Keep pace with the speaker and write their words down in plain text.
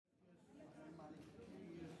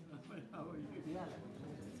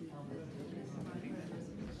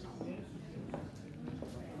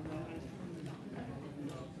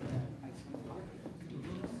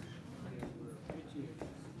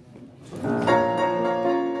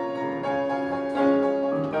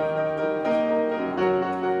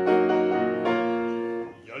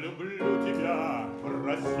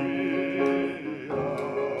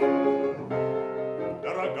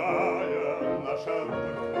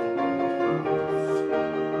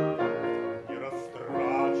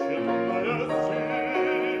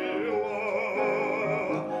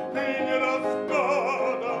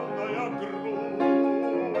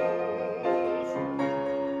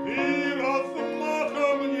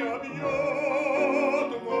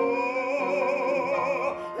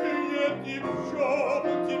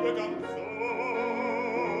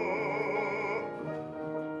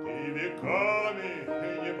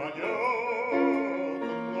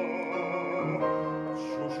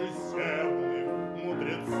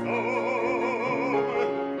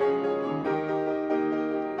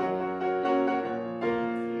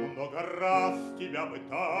меня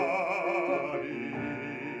пытали.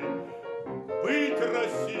 Быть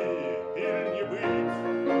России или не быть?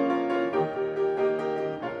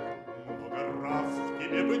 Много раз в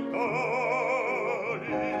тебе пытались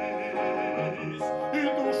и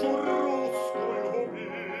душу русскую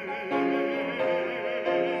убить.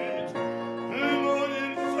 Но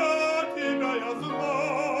нельзя тебя, я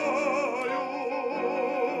знаю,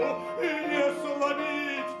 не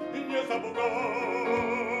сломить, не запугать.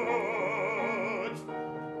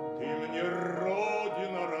 Ты мне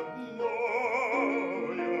родина родная,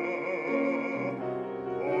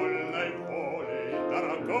 вольной волей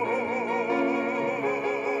дорога.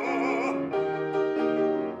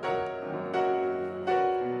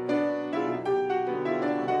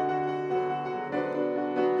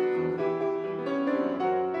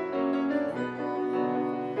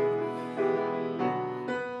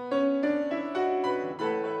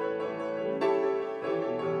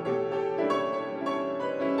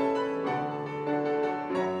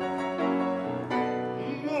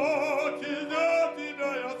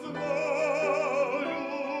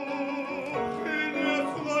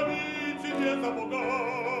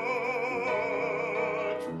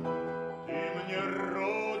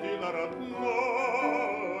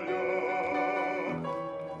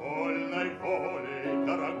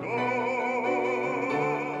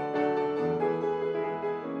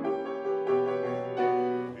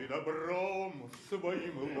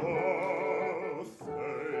 Своим лаской,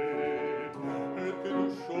 ты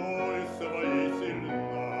душой своей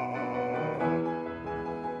сильна.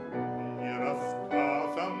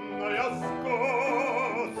 Нерассказанная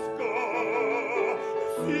сказка,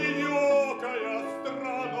 синёкая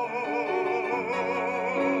страна.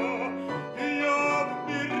 Я в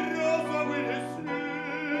березовые лестницы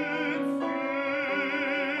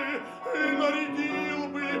нарядил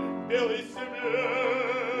бы белый свет.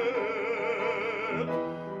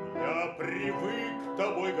 Привык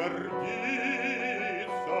тобой гордиться,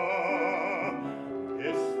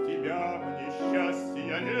 без тебя мне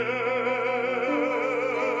счастья нет.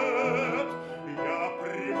 Я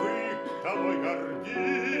привык тобой гордиться,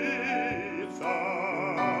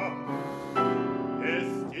 без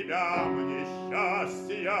тебя мне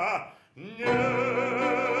счастья нет.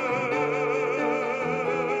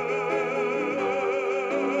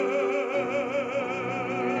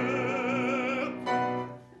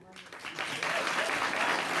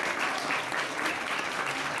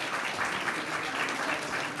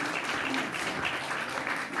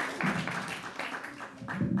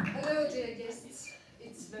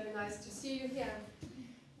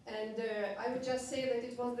 And I would just say that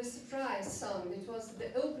it was the surprise song, it was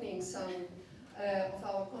the opening song of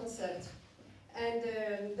our concert. And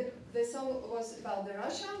the song was about the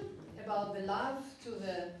Russia, about the love to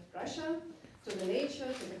the Russia, to the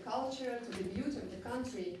nature, to the culture, to the beauty of the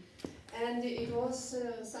country. And it was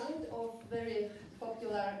sung of very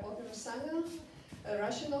popular opera singer, a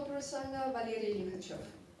Russian opera singer, Valery Likhachev.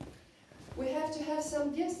 We have to have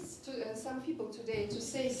some guests, some people today to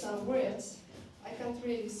say some words. I can't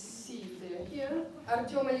really see if they're here.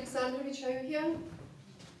 Artem, Alexandrovich, are you here?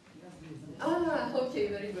 Ah, okay,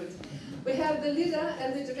 very good. We have the leader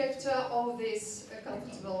and the director of this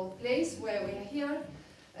comfortable place where we are here,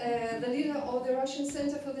 the leader of the Russian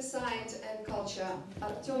Center for the Science and Culture,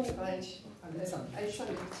 Artem Alexandrovich.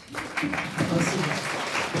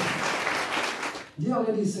 Dear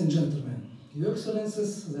ladies and gentlemen, Your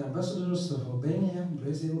Excellencies, the ambassadors of Albania,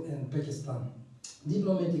 Brazil and Pakistan,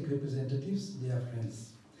 diplomatic representatives, dear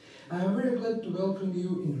friends, I am very glad to welcome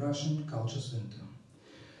you in Russian Culture Center.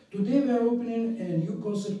 Today we are opening a new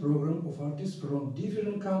concert program of artists from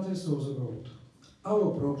different countries of the world.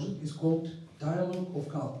 Our project is called Dialogue of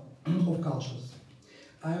Cultures.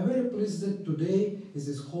 I am very pleased that today in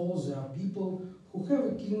this hall there are people who have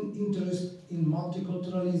a keen interest in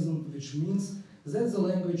multiculturalism, which means that the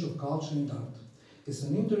language of culture and art is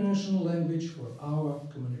an international language for our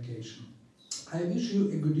communication. I wish you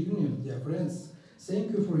a good evening, dear friends.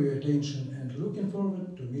 Thank you for your attention and looking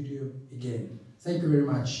forward to meet you again. Thank you very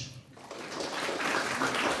much.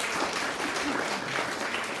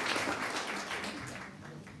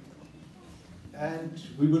 And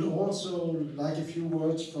we would also like a few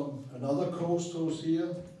words from another host who's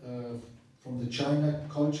here, from the China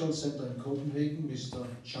Cultural Center in Copenhagen, Mr.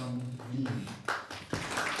 Zhang.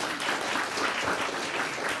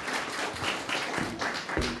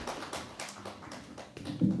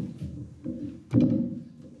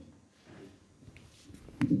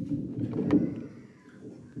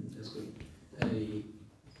 That's good.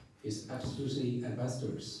 His Excellency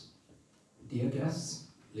ambassadors, dear guests,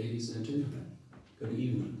 ladies and gentlemen, good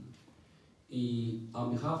evening.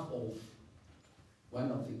 On behalf of one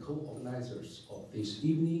of the co-organizers of this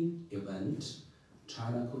evening event,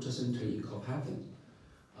 China Culture Center in Copenhagen.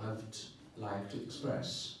 I would like to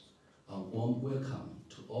express a warm welcome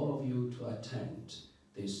to all of you to attend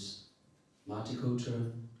this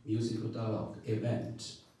multicultural musical dialogue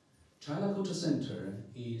event. China Culture Center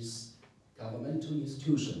is a governmental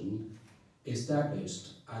institution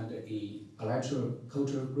established under a bilateral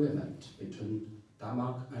cultural agreement between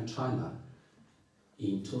Denmark and China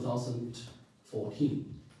in 2014.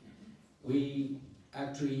 We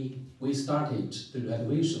started the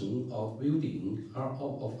renovation of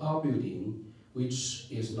our building, which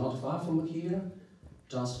is not far from here,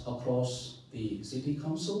 just across the city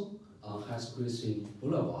council on Hans Christian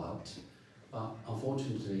Boulevard. But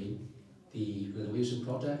unfortunately, the renovation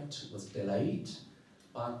project was delayed.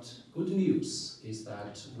 But good news is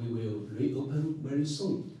that we will reopen very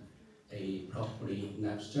soon, probably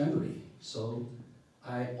next January. So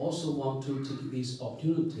I also want to take this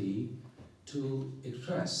opportunity to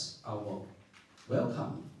express our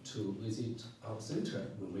welcome to visit our center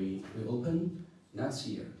when we reopen next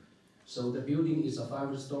year. So the building is a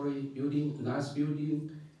 5-story building, nice building,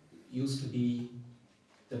 used to be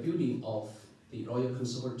the building of the Royal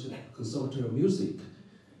Conservatory of Music.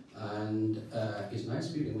 And it's a nice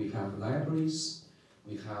building. We have libraries,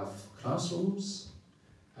 we have classrooms,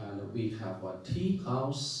 and we have a tea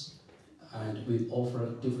house, and we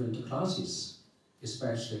offer different classes,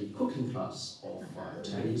 especially cooking class of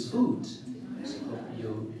Chinese food. So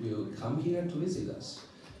you will come here to visit us.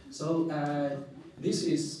 So this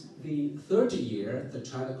is the 3rd year the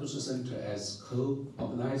China Culture Center has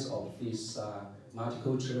co-organized of this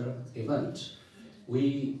multicultural event.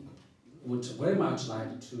 We would very much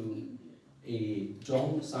like to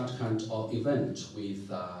join such kind of event with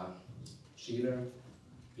Schiller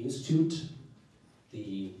Institute,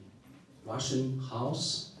 the Russian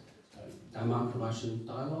House, Denmark-Russian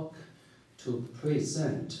Dialogue, to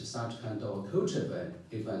present such kind of cultural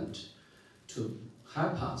event to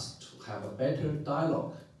help us to have a better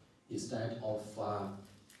dialogue instead of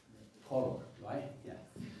colloquy, right? Yeah.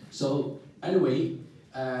 So anyway,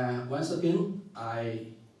 once again, I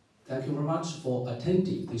thank you very much for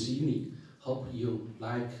attending this evening. Hope you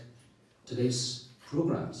like today's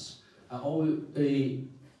programs. I always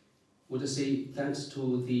would say thanks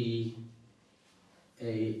to the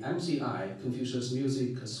MCI, Confucius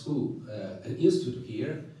Music School, an institute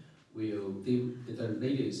here. The young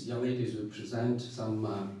ladies will present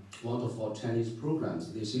some wonderful Chinese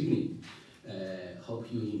programs this evening.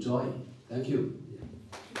 Hope you enjoy. Thank you.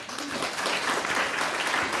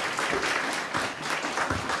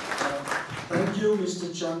 Thank you, Mr.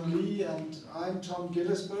 Zhang Li, and I'm Tom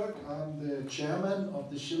Gillesberg. I'm the chairman of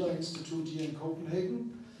the Schiller Institute here in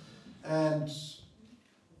Copenhagen. And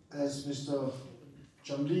as Mr.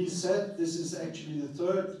 Zhang Li said, this is actually the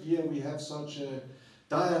 3rd year we have such a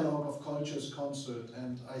Dialogue of Cultures concert,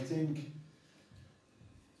 and I think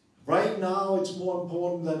right now it's more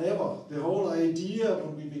important than ever. The whole idea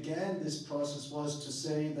when we began this process was to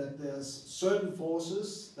say that there's certain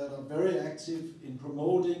forces that are very active in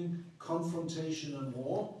promoting confrontation and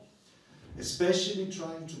war, especially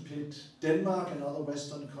trying to pit Denmark and other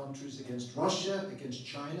Western countries against Russia, against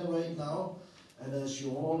China right now. And as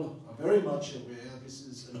you all are very much aware, this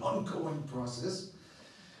is an ongoing process.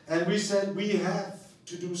 And we said we have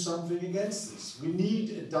to do something against this. We need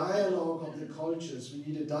a dialogue of the cultures. We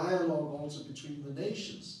need a dialogue also between the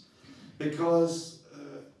nations. Because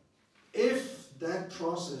if that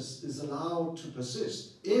process is allowed to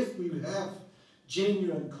persist, if we have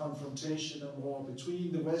genuine confrontation and war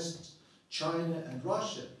between the West, China and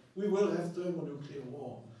Russia, we will have thermonuclear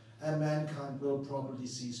war, and mankind will probably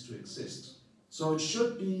cease to exist. So it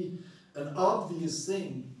should be an obvious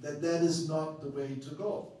thing that that is not the way to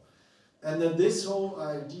go. And that this whole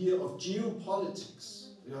idea of geopolitics,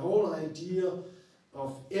 the whole idea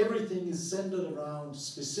of everything is centered around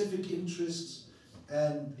specific interests,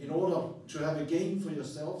 and in order to have a gain for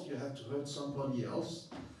yourself, you have to hurt somebody else,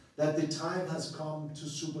 that the time has come to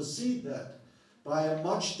supersede that by a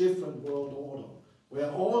much different world order,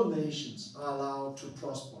 where all nations are allowed to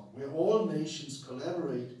prosper, where all nations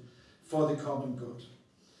collaborate for the common good.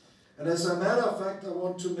 And as a matter of fact, I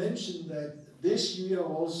want to mention that this year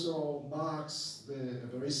also marks a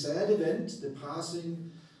very sad event, the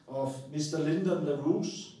passing of Mr. Lyndon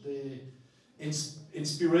LaRouche, the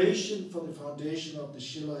inspiration for the foundation of the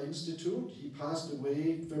Schiller Institute. He passed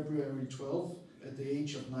away February 12th at the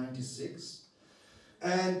age of 96.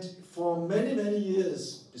 And for many, many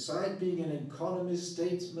years, besides being an economist,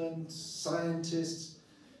 statesman, scientist,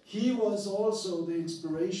 he was also the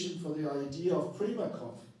inspiration for the idea of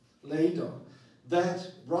Primakov later.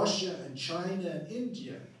 that Russia and China and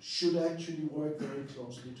India should actually work very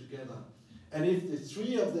closely together. And if the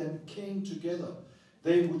three of them came together,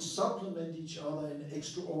 they would supplement each other in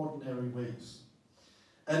extraordinary ways.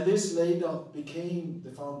 And this later became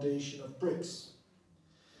the foundation of BRICS.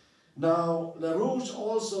 Now, LaRouche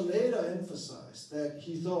also later emphasized that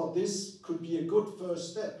he thought this could be a good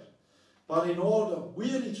first step, but in order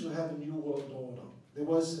really to have a new world order, there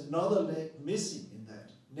was another leg missing in that,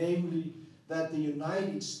 namely that the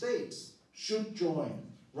United States should join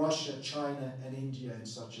Russia, China, and India in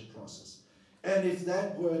such a process. And if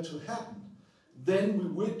that were to happen, then we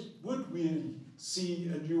would really see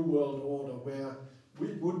a new world order where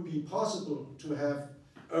it would be possible to have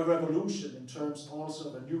a revolution in terms also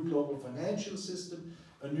of a new global financial system,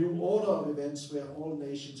 a new order of events where all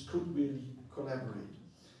nations could really collaborate.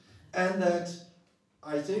 And that,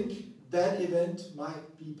 I think, that event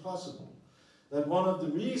might be possible. That one of the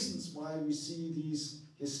reasons why we see these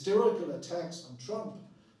hysterical attacks on Trump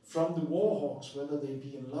from the war hawks, whether they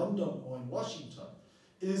be in London or in Washington,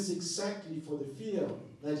 is exactly for the fear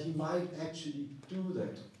that he might actually do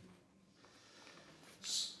that.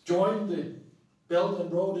 Join the Belt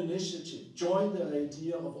and Road Initiative, join the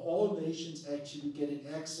idea of all nations actually getting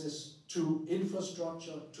access to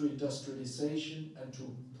infrastructure, to industrialization, and to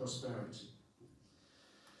prosperity.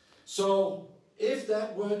 So, if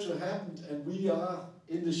that were to happen, and we are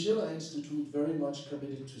in the Schiller Institute very much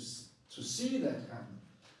committed to see that happen,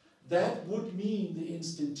 that would mean the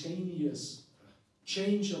instantaneous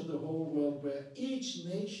change of the whole world, where each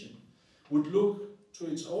nation would look to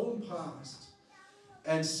its own past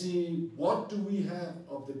and see what do we have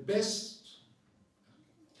of the best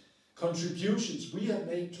contributions we have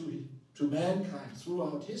made to mankind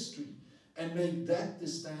throughout history, and make that the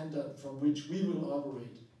standard from which we will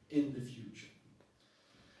operate in the future.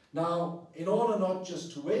 Now, in order not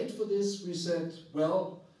just to wait for this, we said,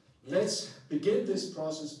 well, let's begin this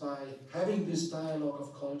process by having this dialogue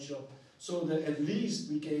of culture, so that at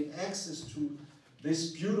least we gain access to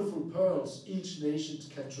these beautiful pearls each nation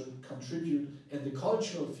can contribute in the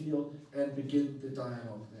cultural field, and begin the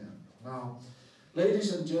dialogue there. Now,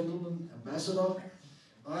 ladies and gentlemen, Ambassador,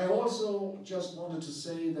 I also just wanted to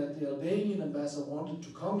say that the Albanian ambassador wanted to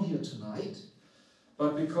come here tonight,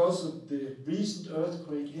 but because of the recent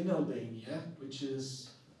earthquake in Albania, which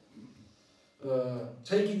is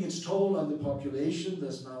taking its toll on the population,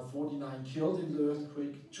 there's now 49 killed in the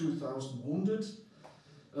earthquake, 2,000 wounded.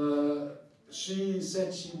 She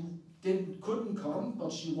said she couldn't come,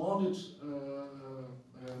 but she wanted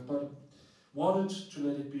to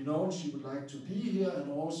let it be known she would like to be here,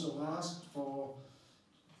 and also asked for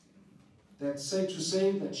that to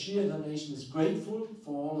say that she and her nation is grateful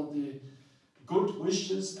for all of the good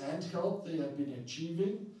wishes and help they have been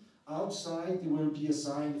achieving. Outside there will be a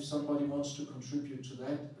sign if somebody wants to contribute to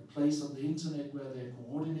that, a place on the internet where they're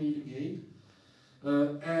coordinating aid.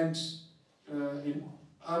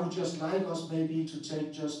 I would just like us maybe to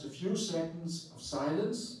take just a few seconds of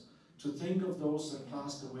silence to think of those that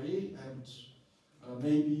passed away, and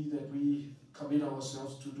maybe that we commit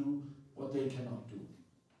ourselves to do what they cannot do.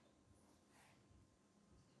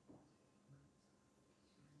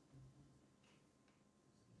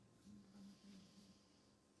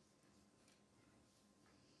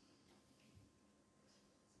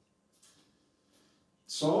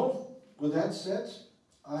 So, with that said,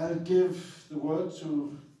 I'll give the word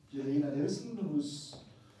to Jelena Nielsen, who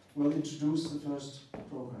will introduce the first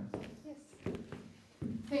program. Yes.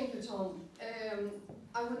 Thank you, Tom.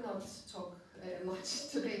 I will not talk much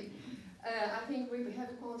today. I think we have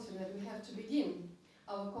a concert and we have to begin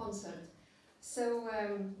our concert. So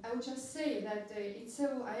I would just say that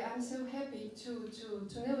I'm so happy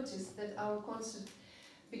to notice that our concert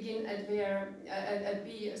begin at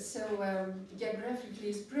be so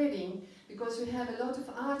geographically spreading, because we have a lot of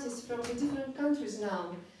artists from the different countries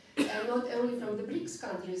now, and not only from the BRICS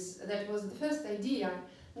countries. That was the first idea.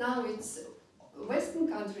 Now it's Western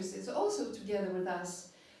countries is also together with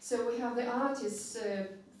us. So we have the artists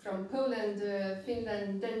from Poland,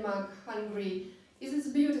 Finland, Denmark, Hungary. It's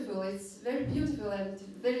beautiful. It's very beautiful and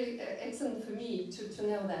very excellent for me to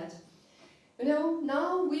know that. You know,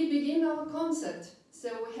 now we begin our concert. So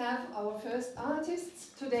we have our first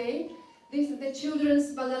artists today. This is the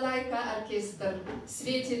Children's Balalaika Orchestra,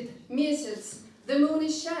 Sveted Месяц, The Moon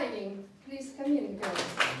is Shining. Please come in, girls.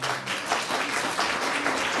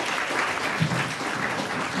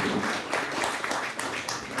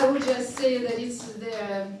 I would just say that it's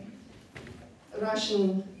the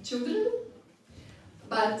Russian children,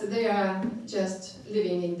 but they are just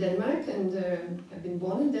living in Denmark and have been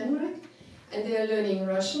born in Denmark, and they are learning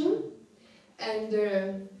Russian. And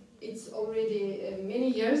it's already many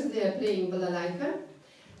years they are playing balalaika.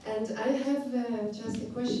 And I have just a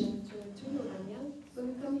question to you, Anya. Will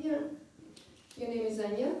you come here? Your name is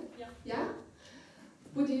Anya? Yeah. Yeah?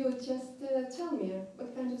 Would you just tell me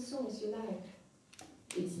what kind of songs you like?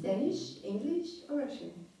 It's Danish, English, or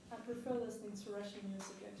Russian? I prefer listening to Russian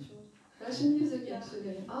music, actually. Russian music, Yeah.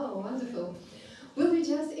 actually. Oh, wonderful. Will we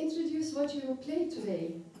just introduce what you will play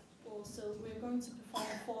today? Well, so we're going to perform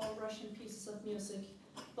 4 Russian pieces of music,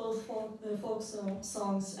 both folk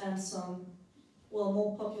songs and some, well,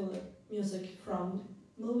 more popular music from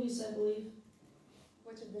movies, I believe.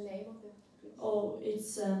 What is the name of the Oh,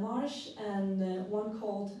 it's Marsh and one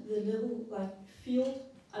called The Little Field.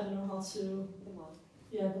 I don't know how to. The Mark.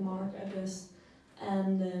 Yeah, the Mark, I guess.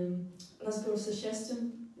 And Raskolsa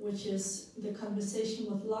Shestim, which is the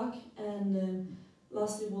conversation with luck, and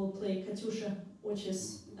lastly we'll play Katusha, which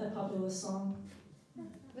is a popular song.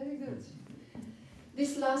 Very good.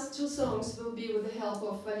 These last 2 songs will be with the help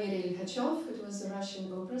of Valery Likhachov, who was a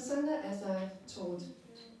Russian opera singer, as I told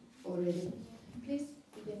already. Please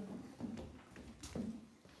begin.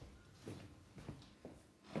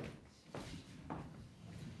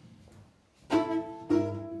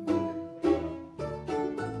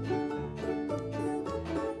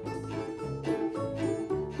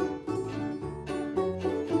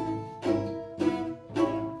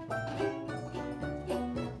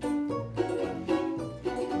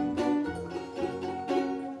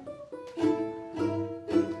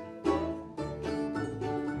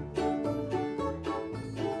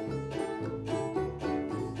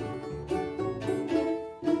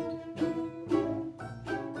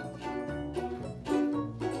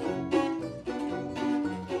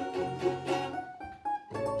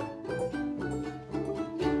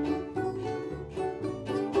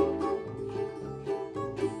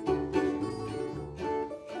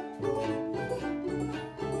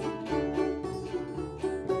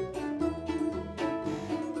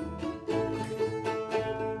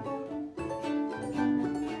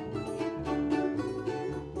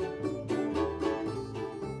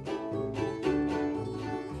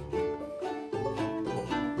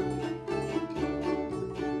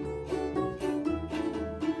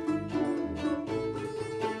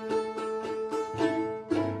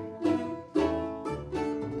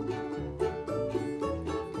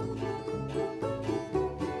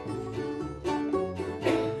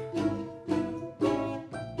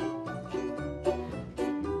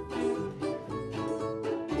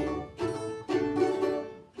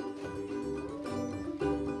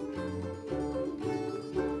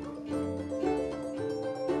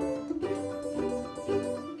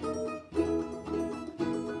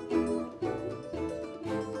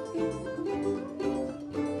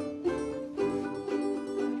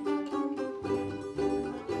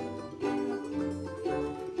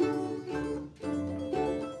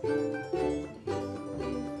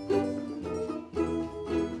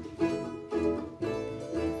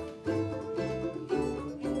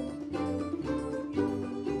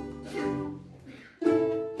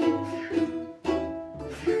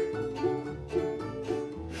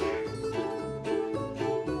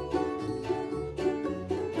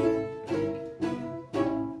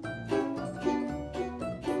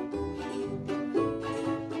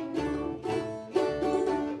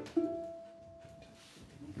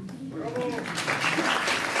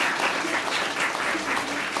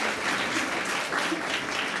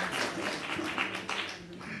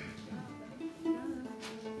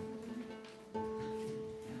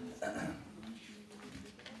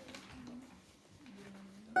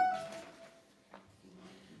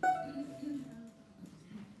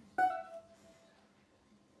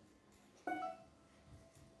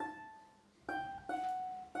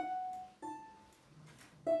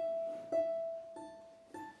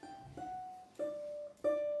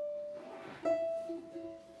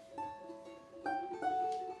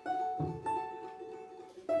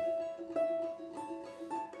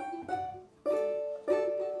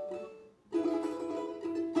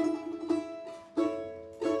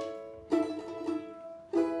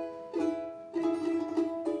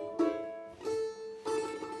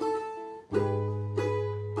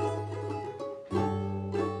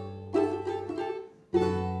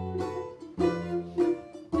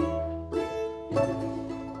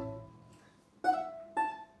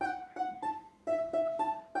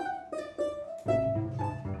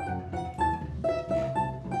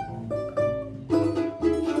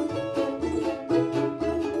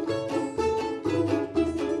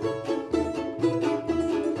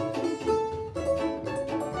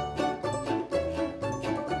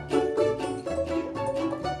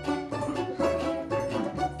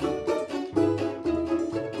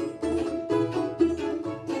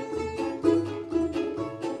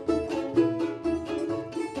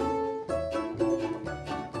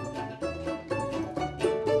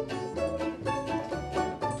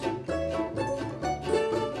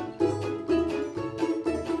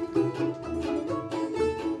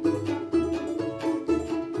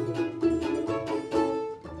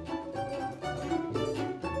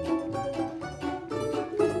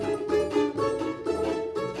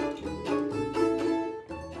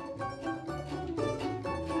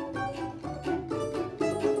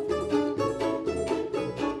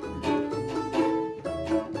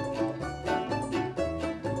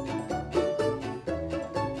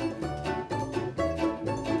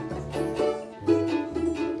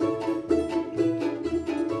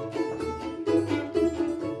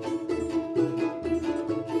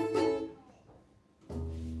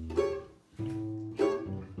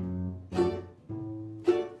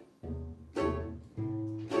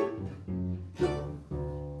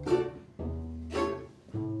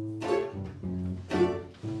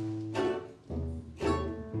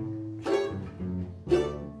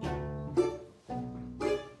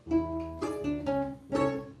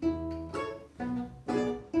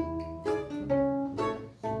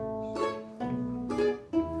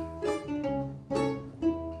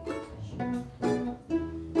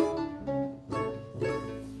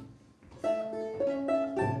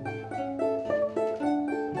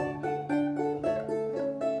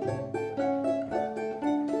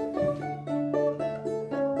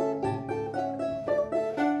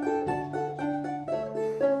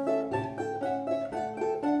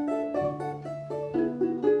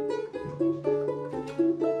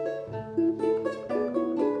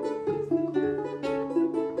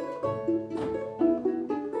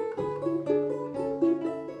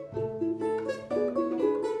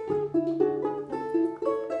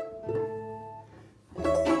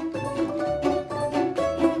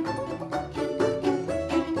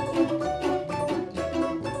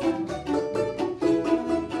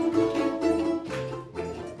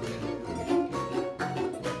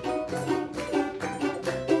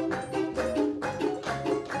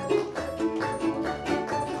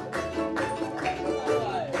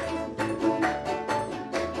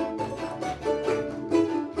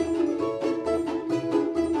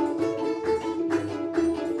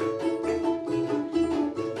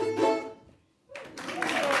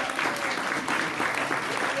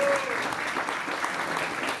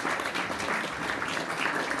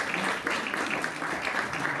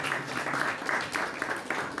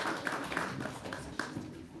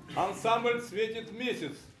 Ансамбль «Светит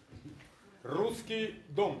месяц». Русский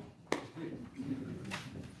дом.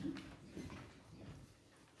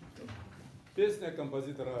 Песня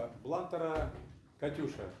композитора Блантера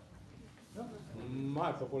 «Катюша».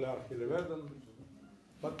 Май популяр Хилеверден.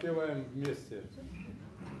 Подпеваем вместе.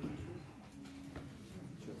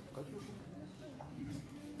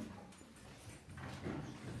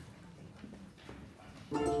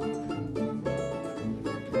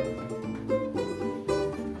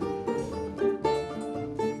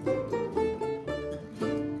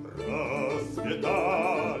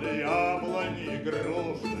 Расцветали яблони и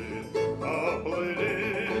груши, поплыли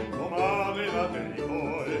туманы над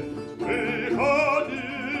рекой.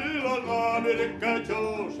 Выходила на берег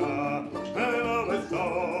Катюша, на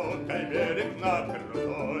высокий берег на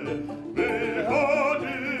крутой.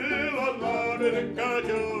 Выходила на берег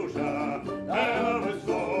Катюша, на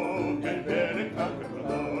высокий берег на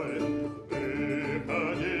крутой.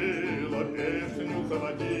 Выходила, песню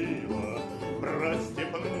заводила про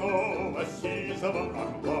степного сизого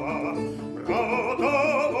орла, про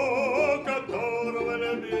того, которого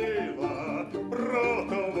любила, про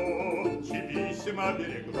того, чьи письма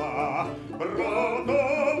берегла, про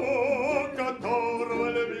того, которого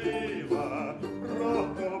любила, про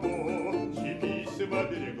того, чьи письма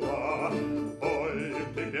берегла. Ой,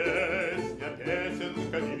 ты песня,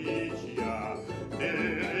 песенка девичья, ты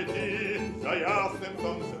лети за ясным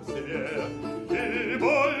солнцем свет, и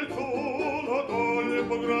бойцу на дальнем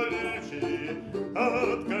пограничье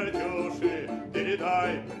от Катюши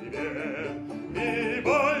передай привет. И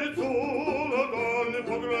бойцу на дальнем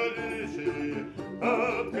пограничье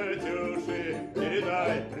от Катюши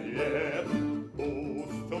передай привет.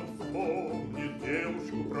 Пусть он вспомнит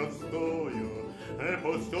девушку простую,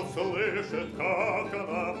 пусть услышит, как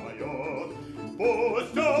она поет.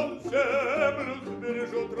 Пусть он землю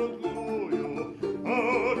сбережет родную, а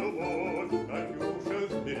любовь Катюша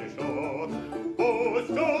сбережет.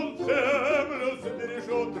 Пусть он землю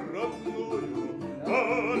сбережет родную, а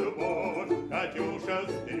любовь Катюша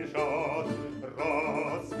сбережет.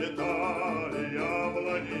 Расцветали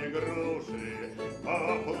яблони и груши,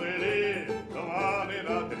 поплыли туманы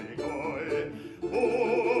над рекой.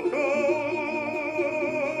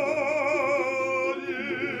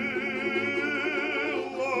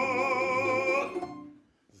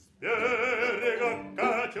 Берега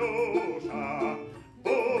Катюша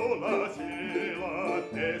уносила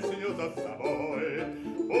песню за собой.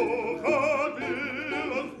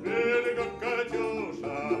 Уходила с берега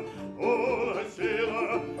Катюша, уносила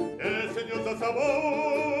песню за собой.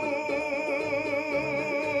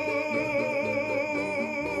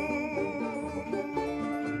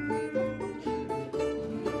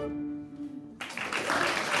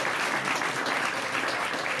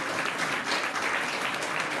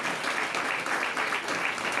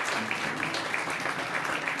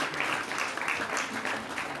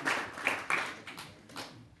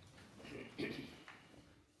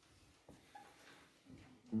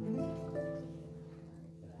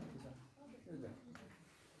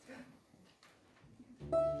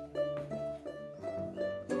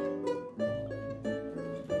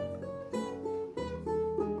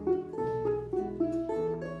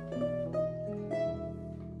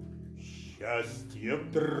 Счастье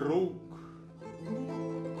вдруг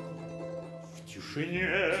в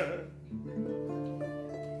тишине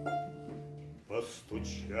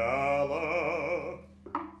постучало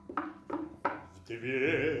в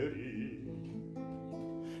двери.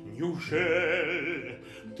 Неужели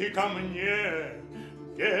ты ко мне?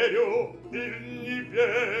 Верю или не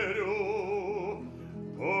верю?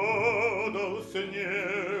 Падал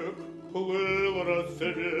снег, плыл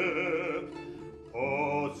рассвет,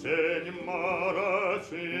 осень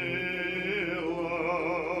моросила.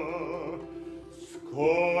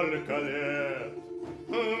 Сколько лет,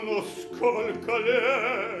 ну сколько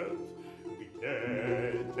лет, где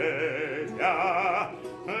тебя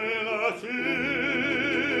носила?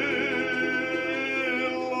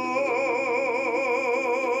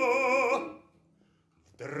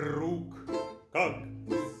 Вдруг, как в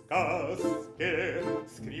сказке,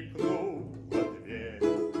 скрипнула дверь.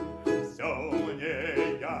 Все мне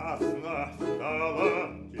ясно стало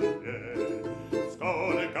теперь.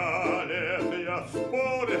 Сколько лет я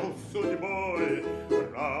спорил с судьбой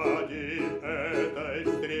ради этой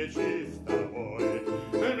встречи с тобой.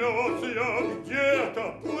 Мёрз я где-то,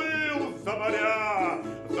 плыл за моря,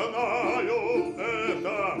 знаю,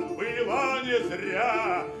 это было не зря.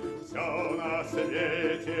 Все на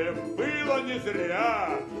свете было не зря,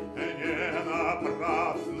 не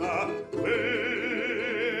напрасно было.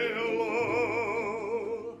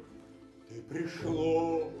 Ты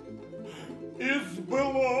пришло и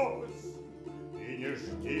сбылось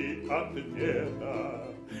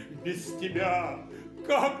тебя,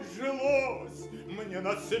 как жилось мне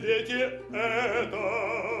на свете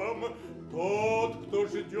этом. Тот, кто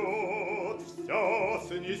ждет, все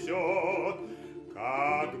снесет,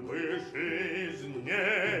 как бы жизнь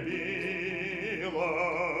не била,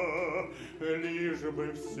 лишь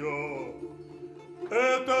бы все,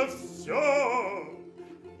 это все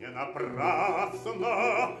не напрасно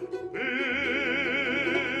было.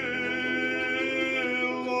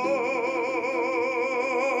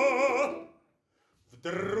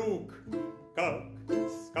 Вдруг, как в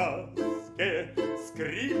сказке,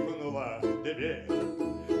 скрипнула дверь.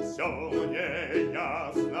 Все мне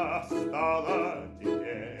ясно стало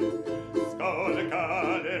теперь. Сколько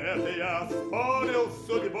лет я спорил с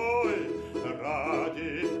судьбой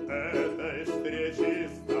ради этой встречи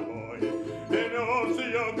с тобой. Нес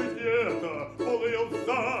я где-то, плыл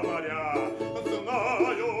за моря.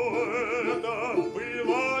 Знаю, это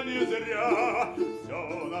было не зря. Все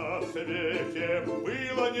на свете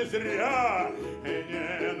было не зря,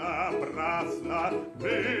 не напрасно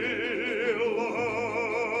было.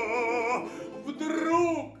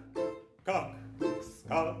 Вдруг, как в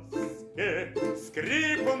сказке,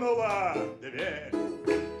 скрипнула дверь.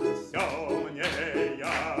 Все мне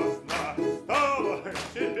ясно стало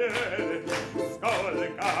теперь.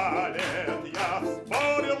 Сколько лет я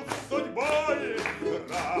спорил с судьбой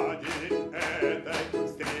ради этой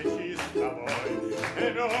встречи с тобой.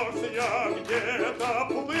 Мерз я где-то,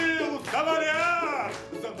 плыл за моря.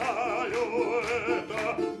 Знаю, это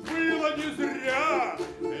было не зря.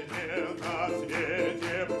 Не на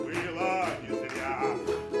свете было не зря.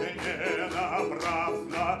 Не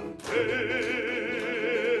напрасно было.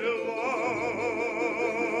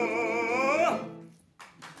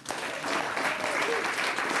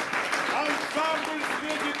 Ансамбль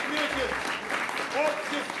 «Светит месяц»,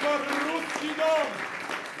 общество «Русский дом».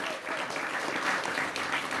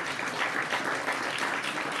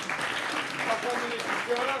 Поклонились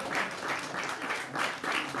еще раз.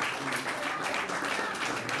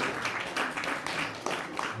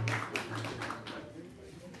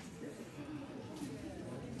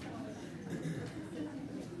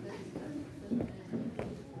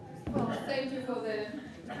 Well, thank you for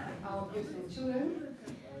our beautiful children.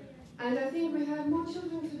 And I think we have more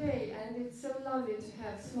children today, and it's so lovely to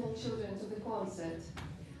have small children to the concert.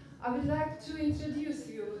 I would like to introduce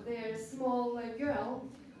you their small girl,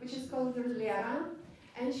 which is called Lera,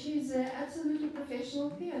 and she's an absolutely professional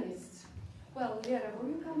pianist. Well, Lera, will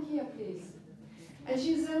you come here, please? And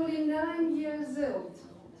she's only 9 years old.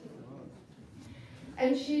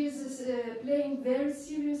 And she's playing very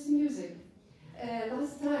serious music.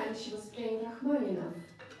 Last time she was playing Rachmaninoff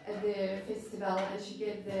at the festival, and she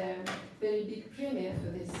get the very big premiere for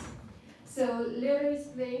this. So Lera is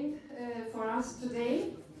playing for us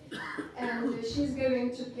today, and she's going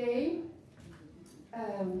to play.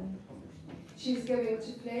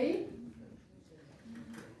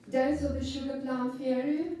 Dance of the Sugar Plum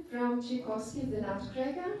Fairy from Tchaikovsky, the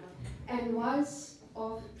Nutcracker, and Waltz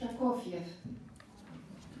of Prokofiev.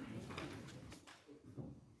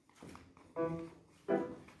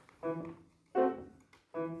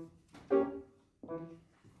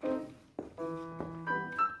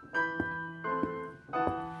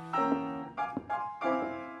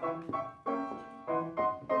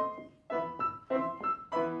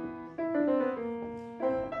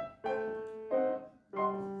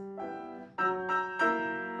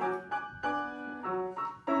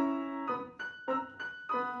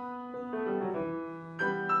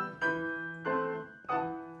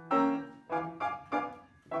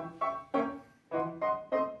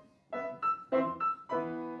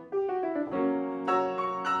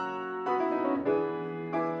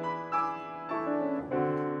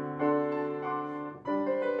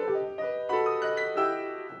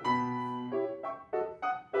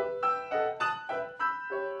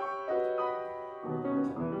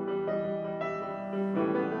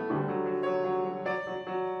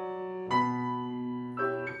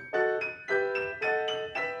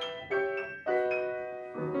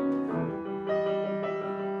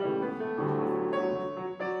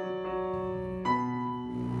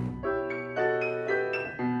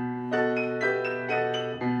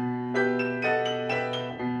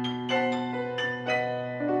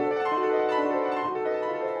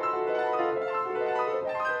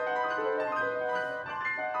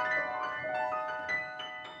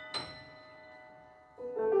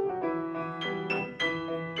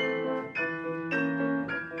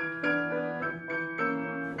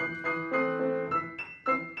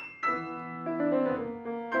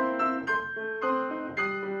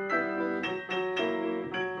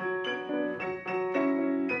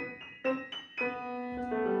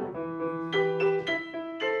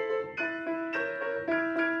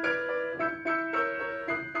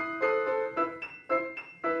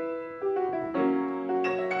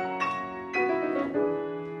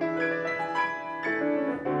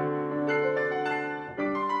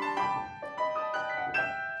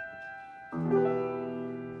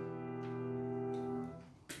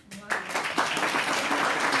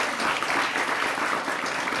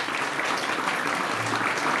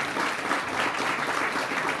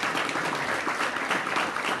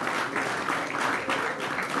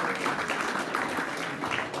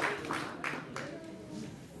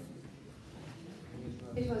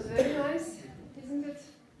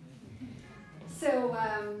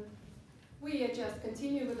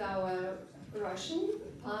 Russian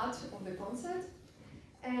part of the concert.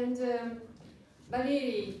 And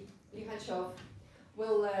Valery Likhachov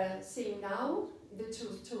will sing now the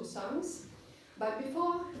two songs. But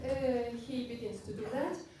before he begins to do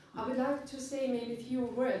that, I would like to say maybe a few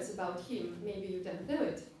words about him. Maybe you don't know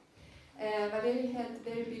it. Valery had a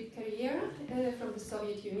very big career from the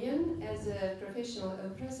Soviet Union as a professional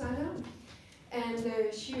opera singer. And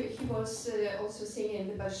he was also singing in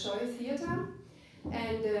the Bolshoi Theater.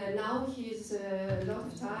 And now he's a lot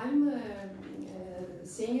of time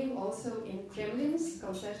singing also in Kremlin's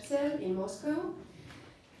Concertsaal in Moscow.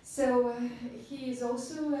 So he is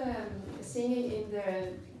also singing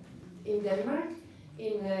in Denmark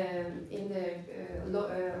in the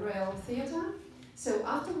Royal Theater. So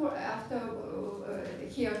after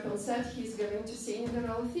here concert, he's going to sing in the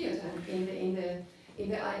Royal Theater in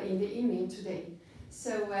the evening today.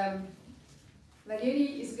 So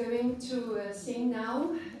Valery is going to sing now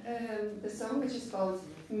the song which is called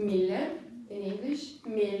Miller in English,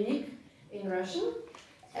 Melnik in Russian,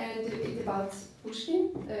 and it's about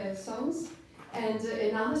Pushkin songs. And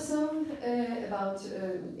another song about,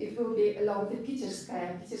 it will be along the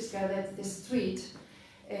Peterskaya. Peterskaya, that's the street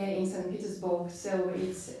in St. Petersburg, so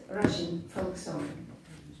it's Russian folk song.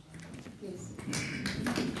 Please.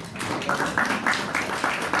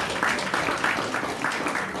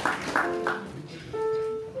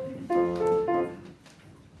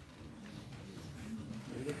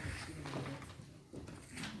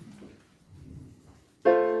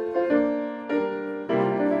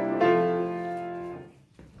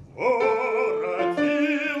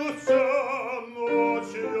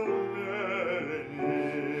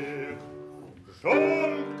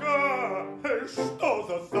 Что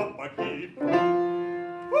за сапоги?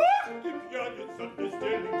 Ах ты, пьяница,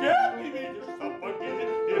 бездельник, где ты видишь сапоги?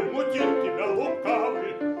 И мутит тебя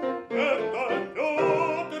лукавый, это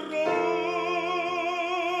ведра.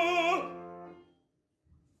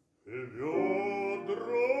 Ведра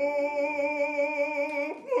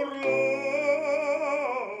право.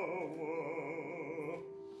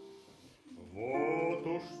 Вот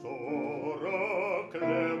уж 40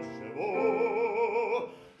 лет всего.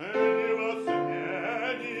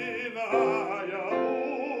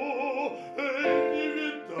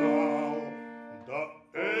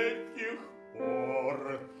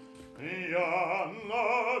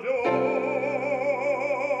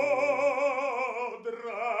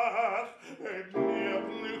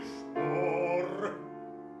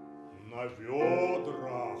 На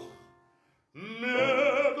ведрах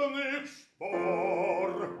медных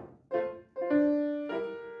шпор.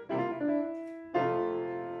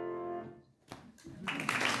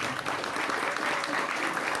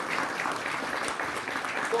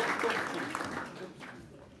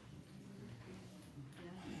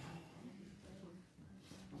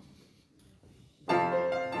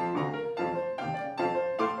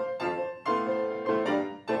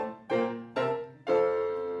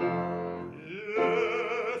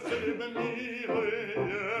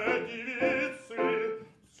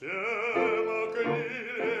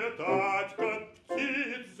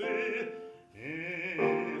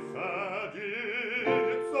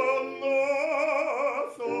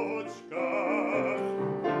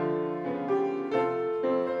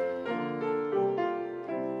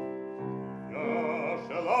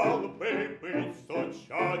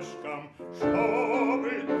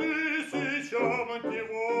 Чтобы тысячам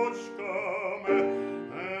девочкам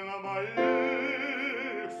на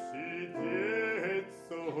моих сидеть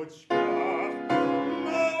сучках,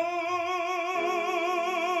 на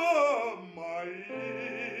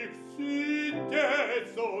моих сидеть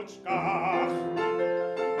сучках.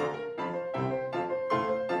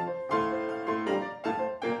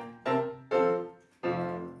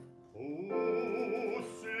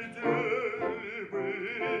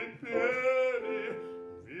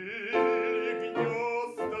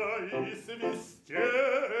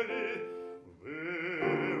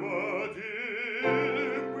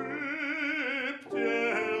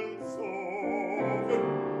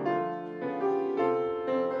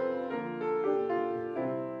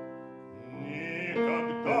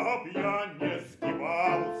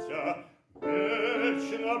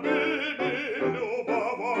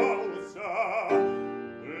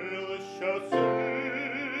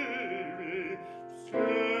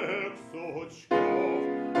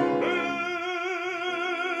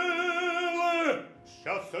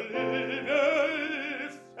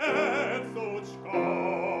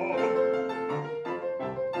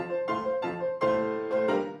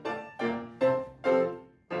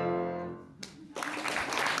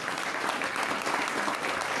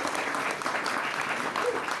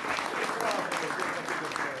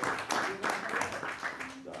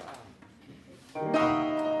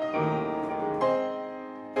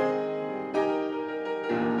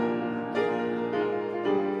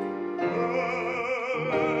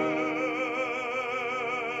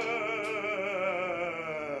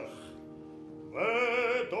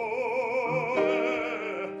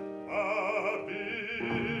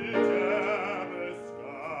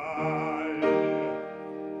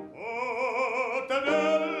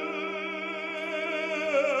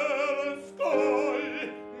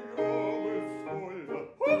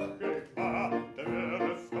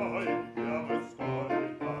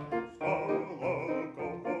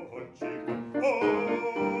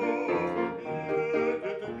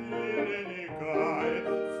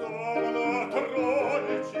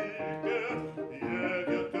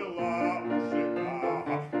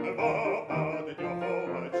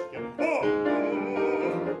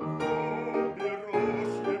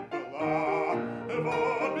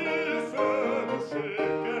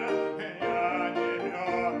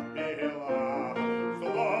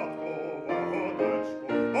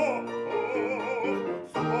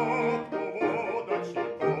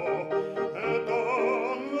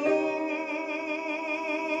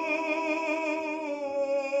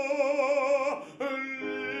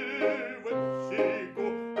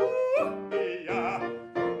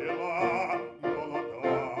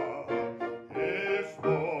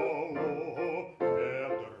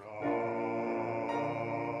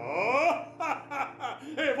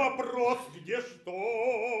 Вопрос, где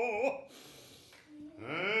что?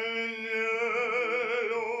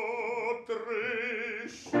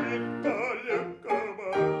 Трещит далеко,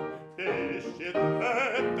 пищит,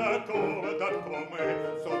 такого мы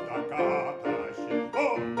судака тащим.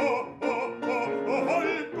 Ой,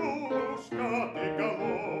 гулушка, ты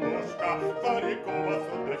головушка, Харькова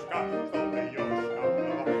судачка, что ты юшка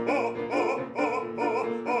была.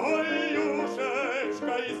 Ой,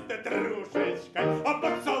 юшечка, и с петрушечкой, а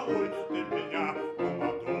поцелуй ты меня,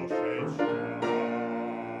 ладошечка.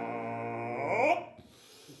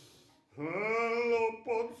 Ну,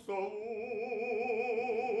 поцелуй,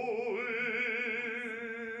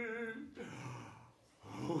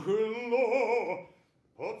 ну,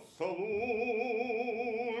 поцелуй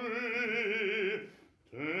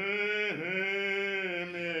ты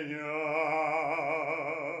меня.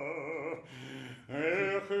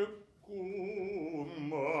 Эх,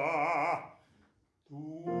 кума,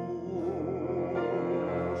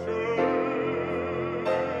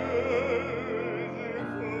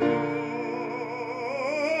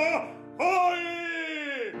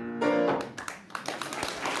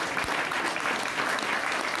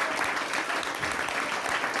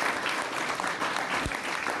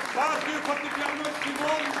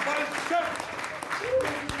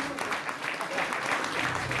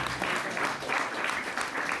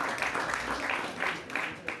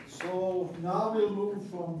 So now we'll move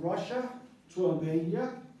from Russia to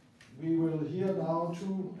Albania. We will hear now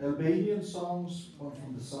two Albanian songs, one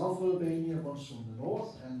from the south of Albania, one from the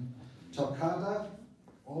north, and Toccata,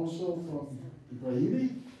 also from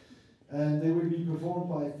Ibrahimi. And they will be performed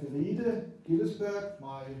by Feride Gillesberg,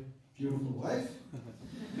 my beautiful wife,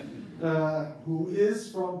 who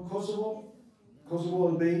is from Kosovo,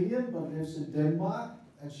 Albanian, but lives in Denmark,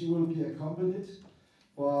 and she will be accompanied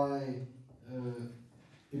by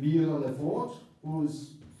Emira Lefort, who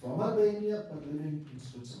is from Albania but living in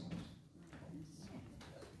Switzerland.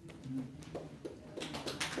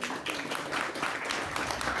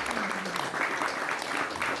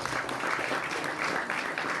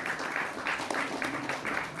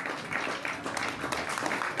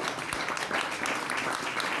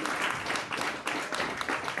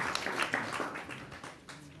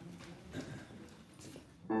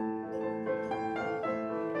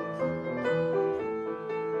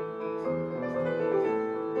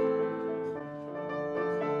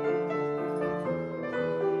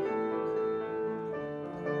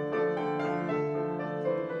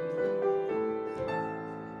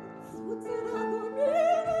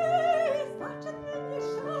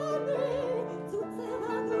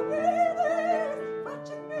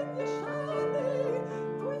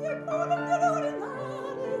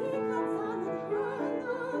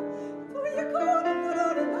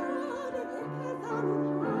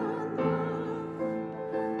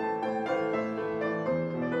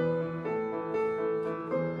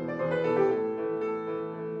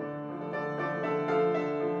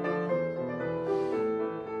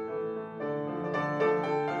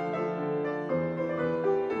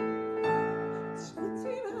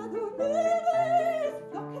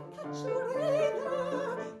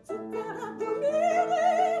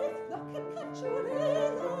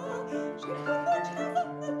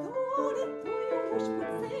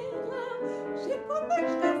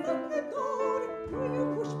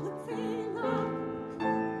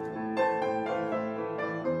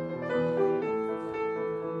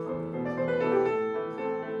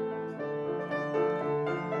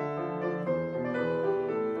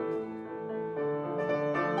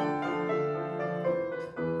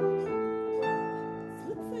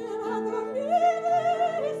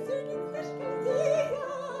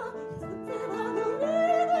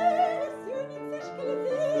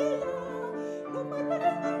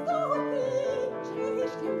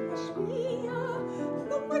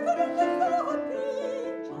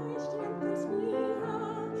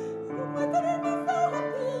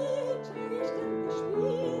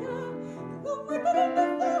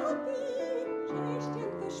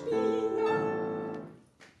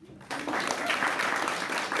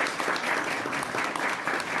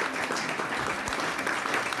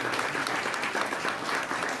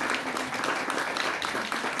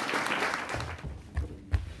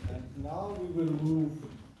 will move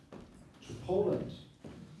to Poland,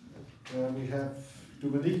 where we have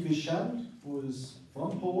Dominique Vichand, who is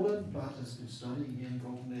from Poland but has been studying here in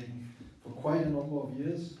Copenhagen for quite a number of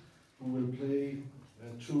years, who will play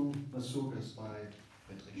two mazurkas by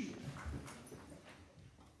Friedrich Schiller.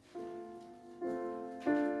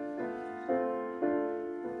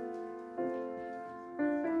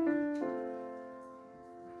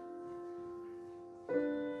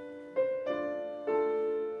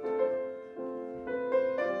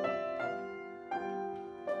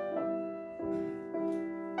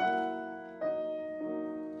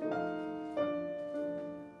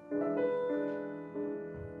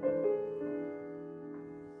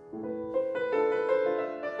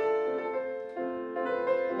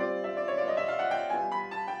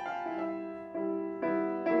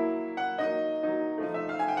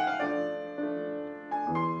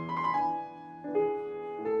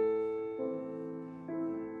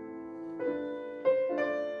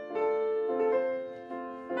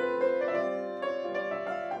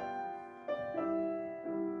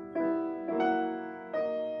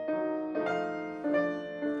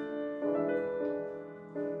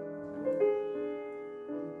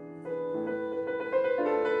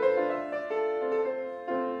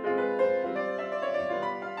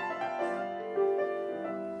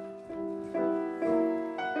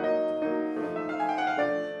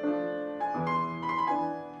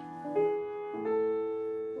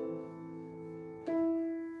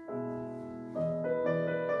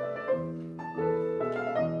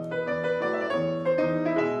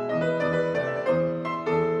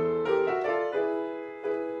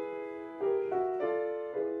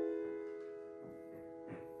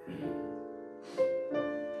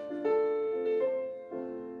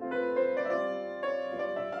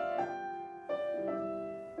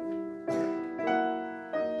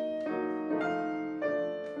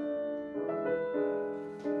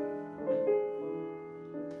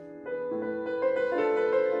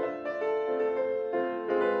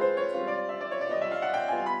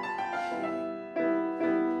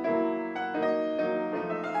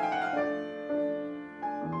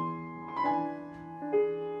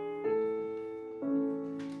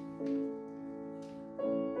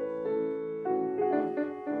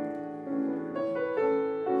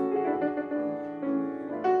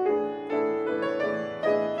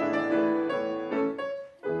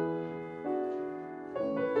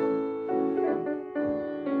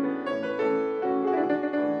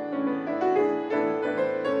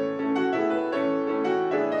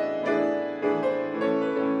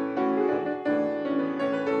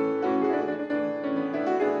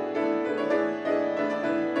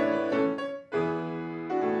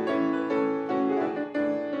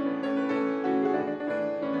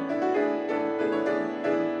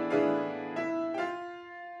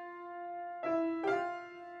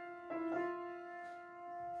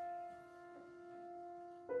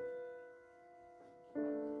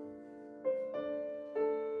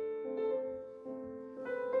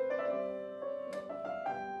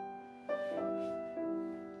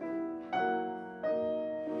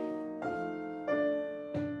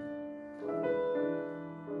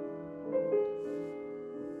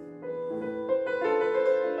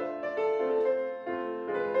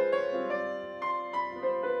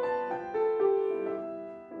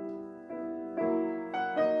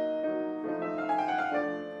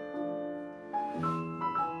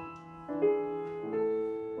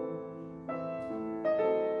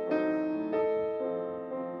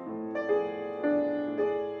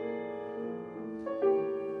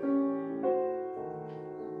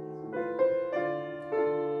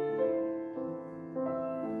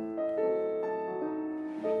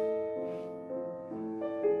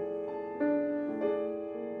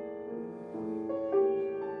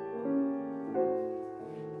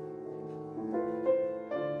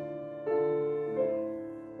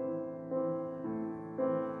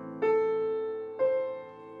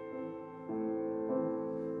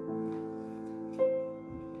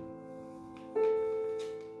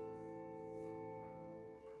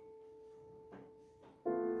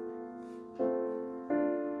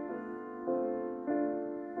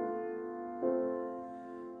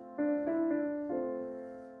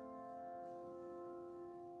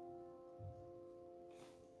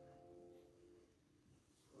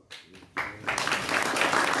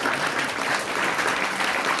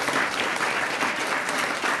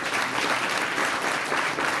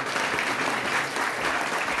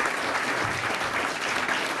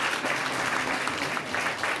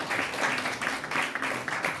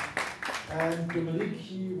 And Dominique,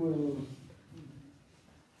 he will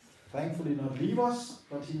thankfully not leave us,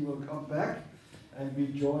 but he will come back and we're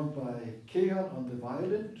joined by Kehan on the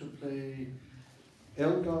violin to play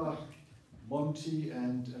Elgar, Monty,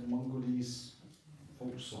 and a Mongolese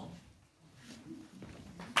folk song.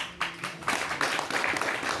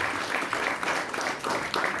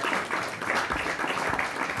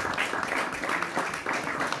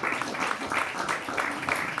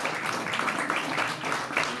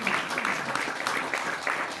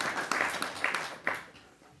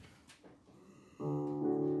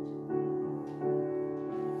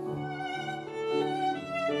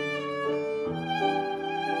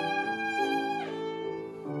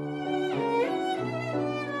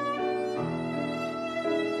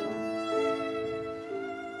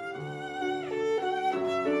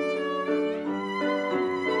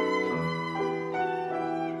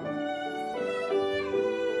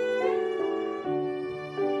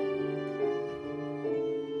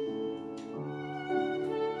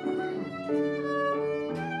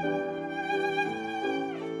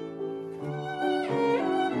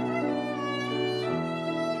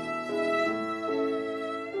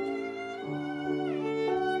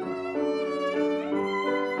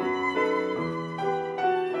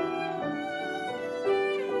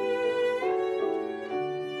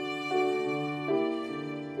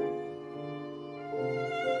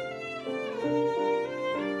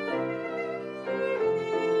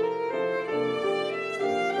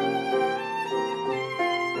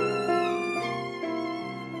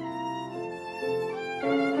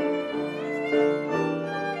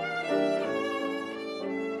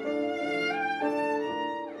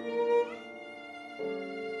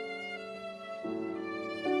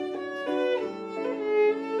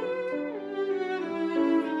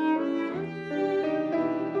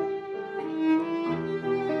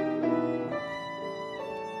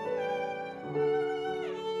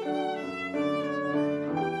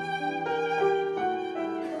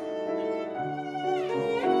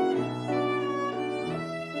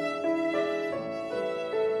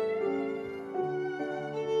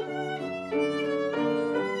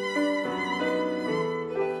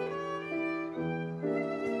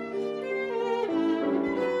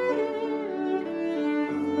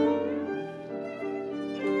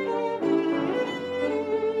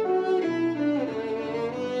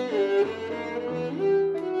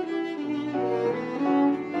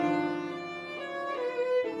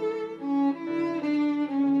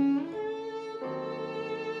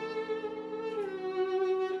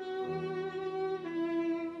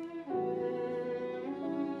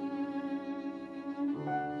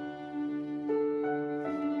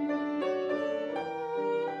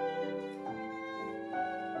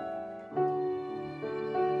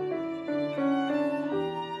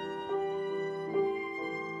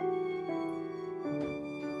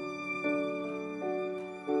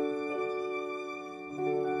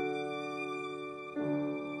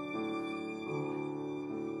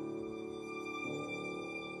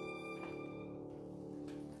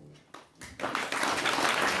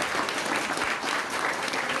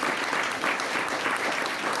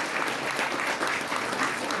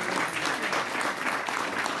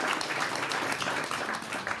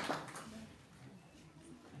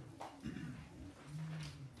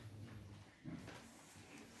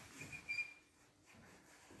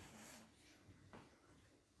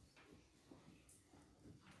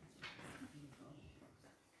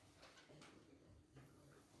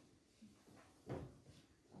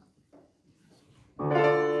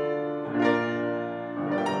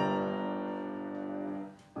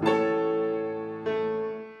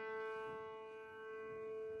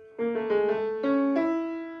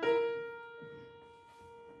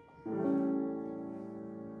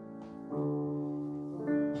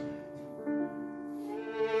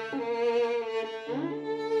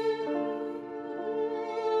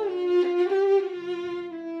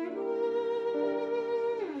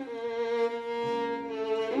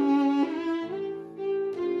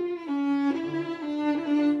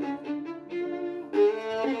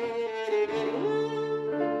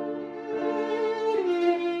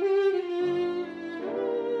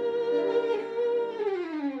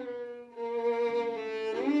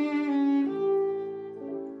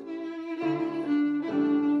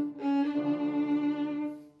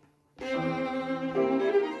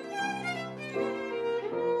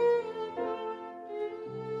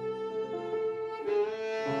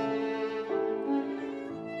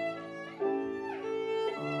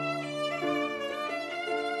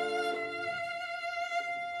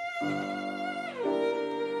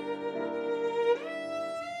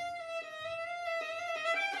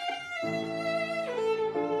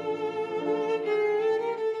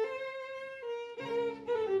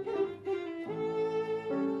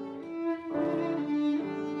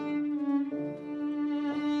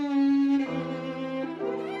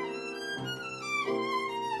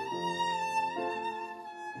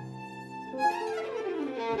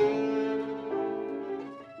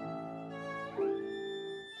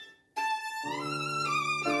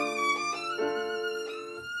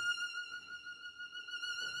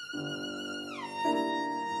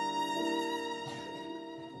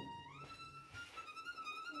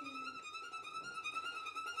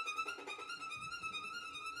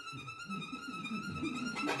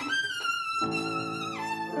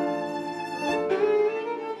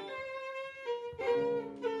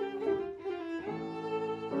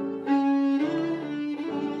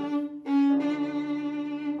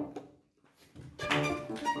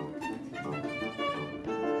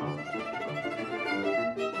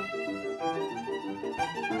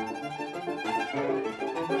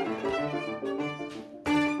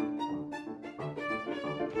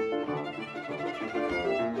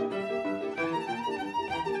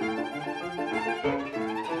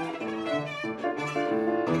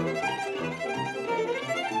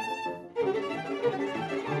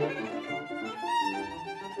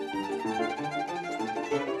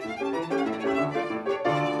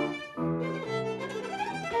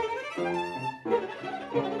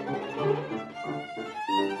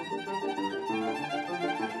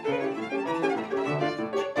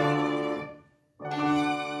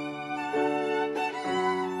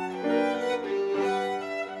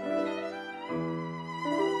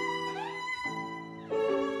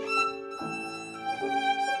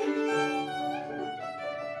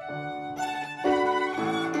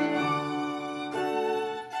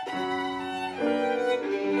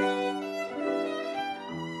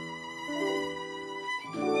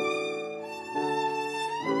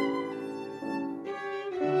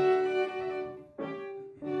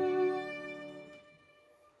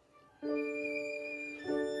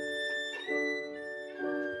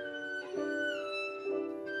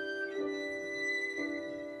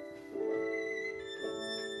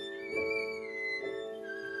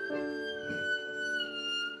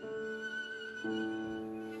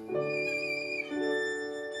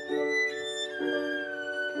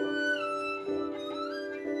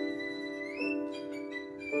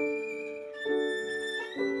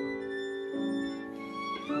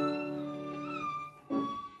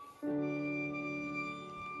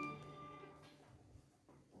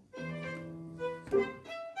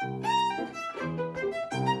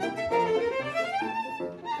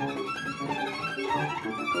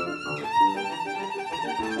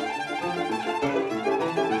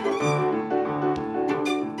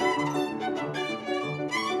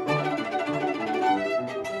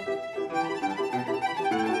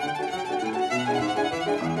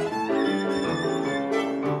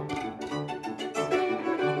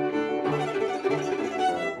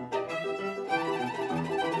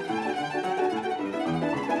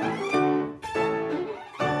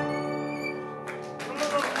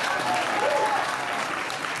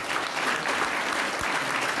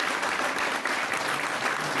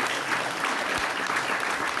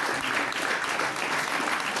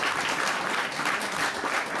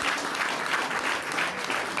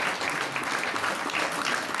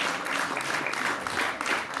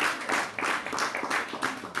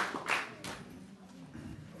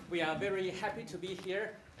 We are very happy to be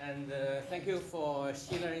here, and thank you for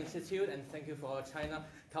Schiller Institute, and thank you for China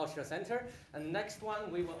Cultural Center. And next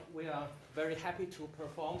one, we are very happy to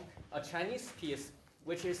perform a Chinese piece,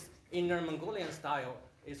 which is Inner Mongolian style.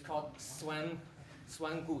 It's called Swan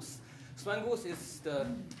Goose. Swan Goose is the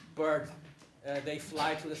bird. They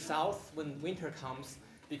fly to the south when winter comes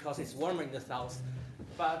because it's warmer in the south.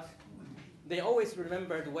 But they always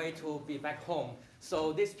remember the way to be back home.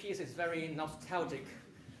 So this piece is very nostalgic.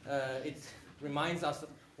 It reminds us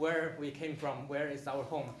where we came from, where is our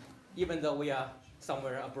home, even though we are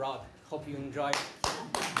somewhere abroad. Hope you enjoy.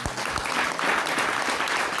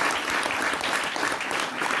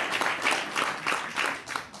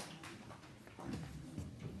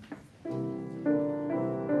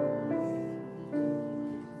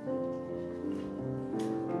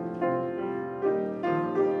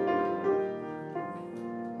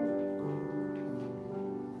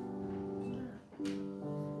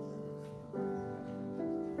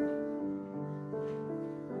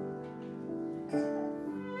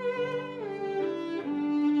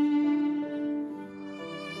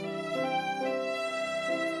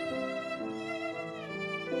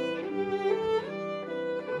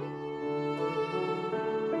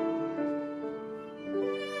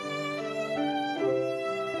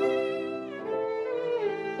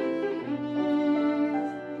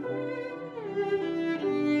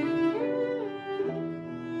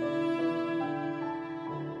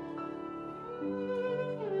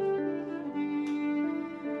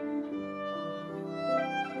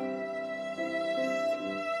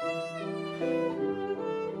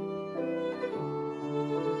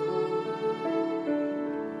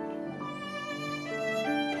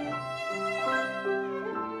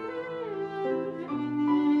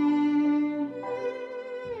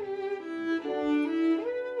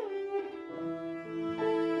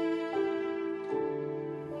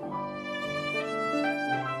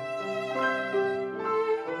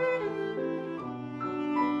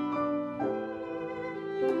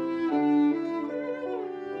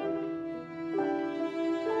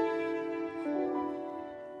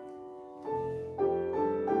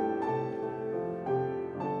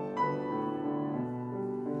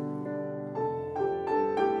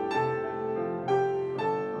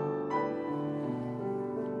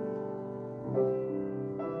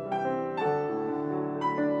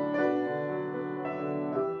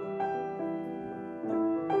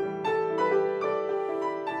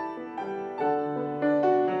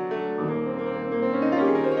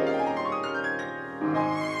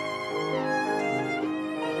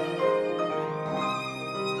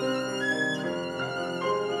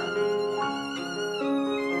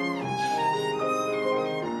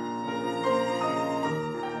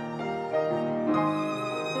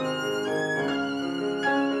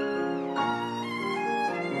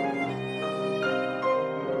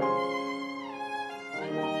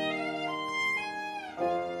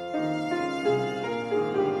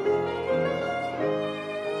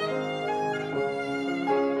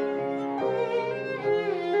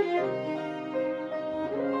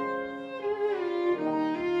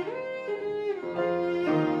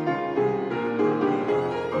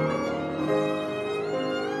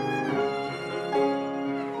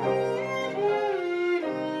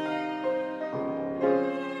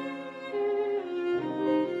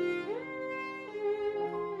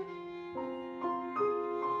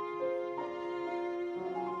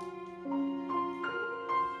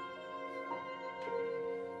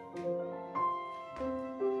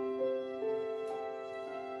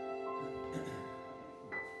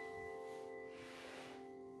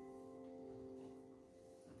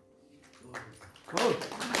 So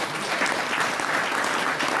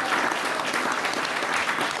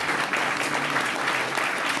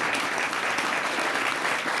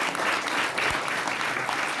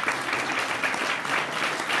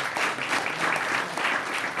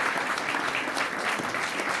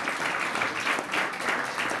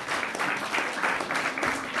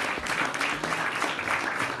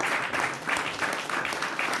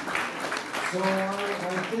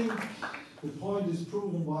I think the point is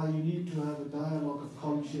proven why you need to have a dialogue of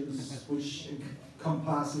cultures which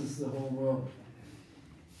encompasses the whole world.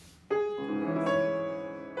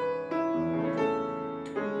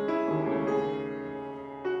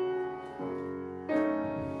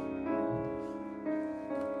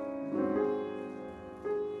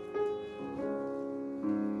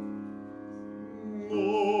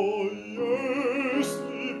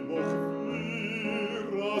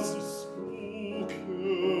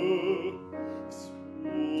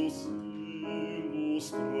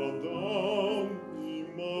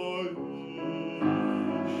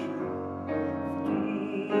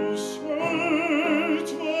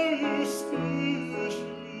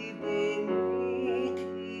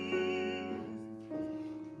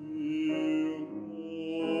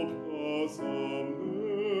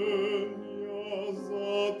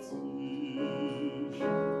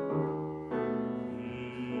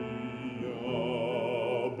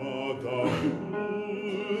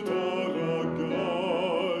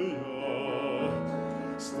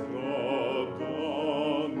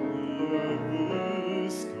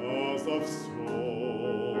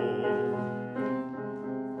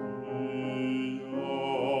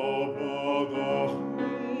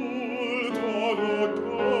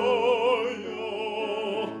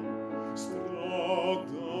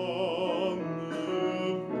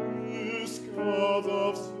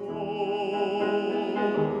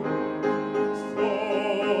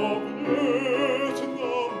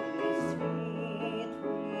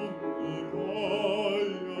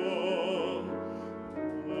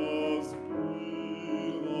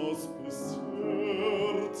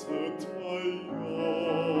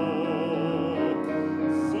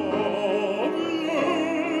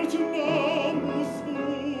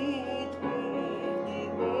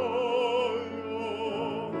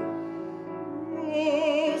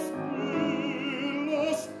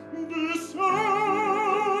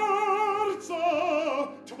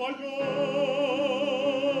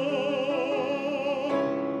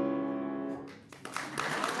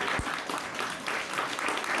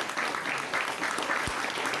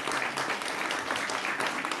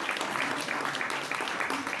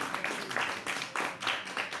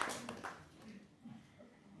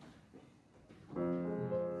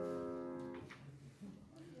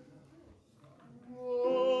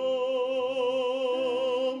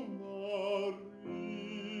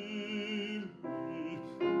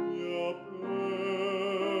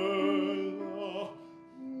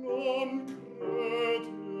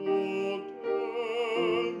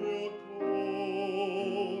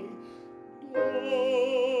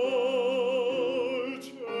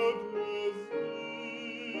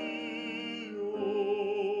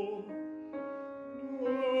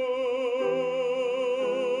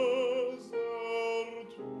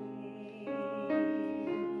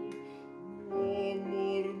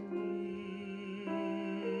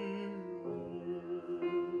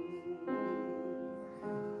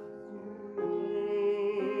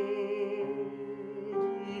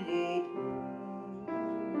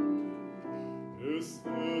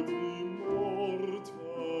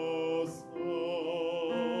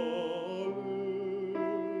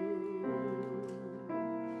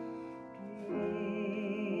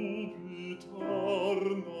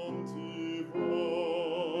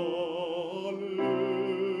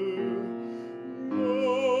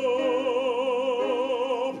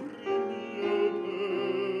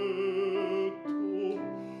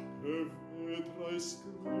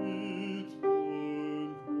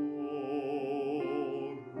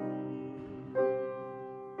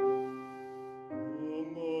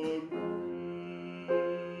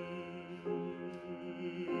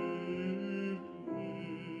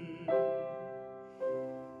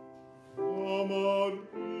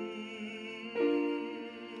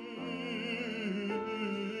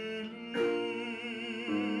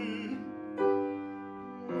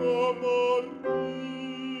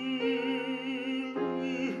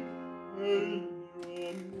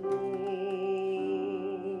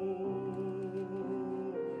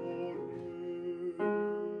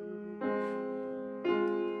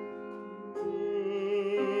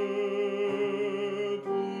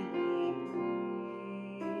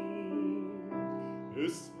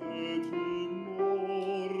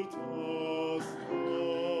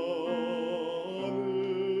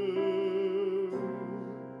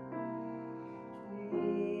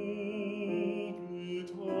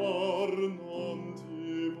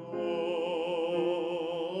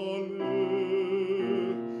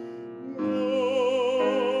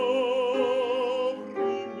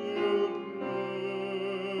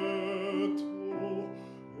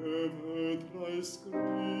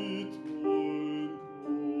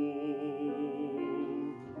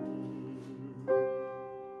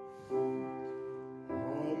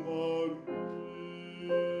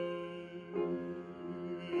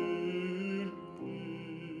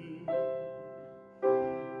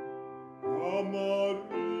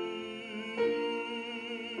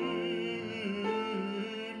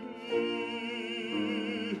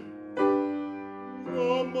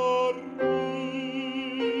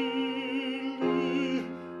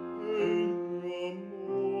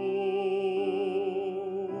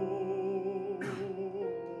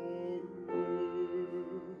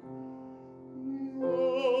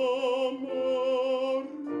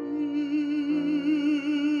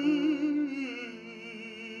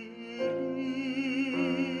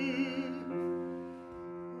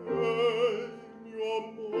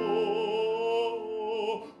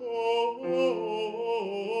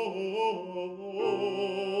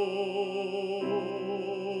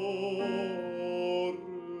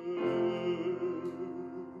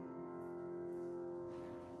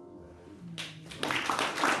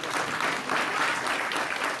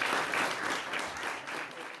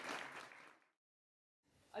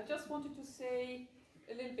 I just wanted to say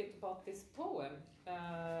a little bit about this poem,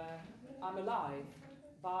 I'm Alive,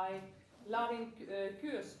 by Larin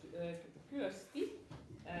Kyösti.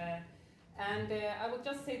 And I will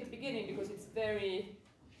just say the beginning because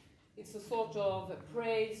it's a sort of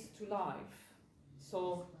praise to life.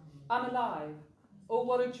 So, I'm alive. Oh,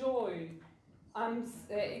 what a joy.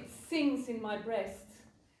 It sings in my breast.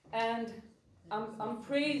 And I'm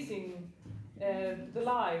praising the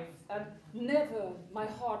life. And never my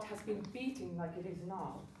heart has been beating like it is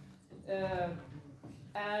now.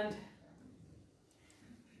 And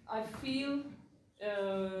I feel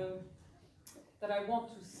that I want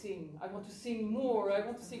to sing. I want to sing more. I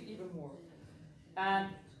want to sing even more. And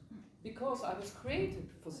because I was created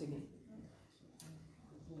for singing.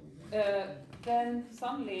 Then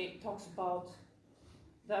suddenly it talks about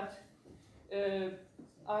that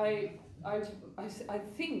I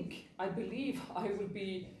believe I will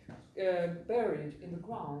be buried in the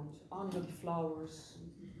ground under the flowers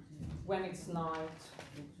when it's night.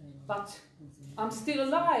 But I'm still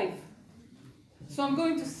alive. So I'm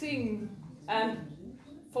going to sing and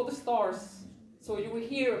for the stars. So you will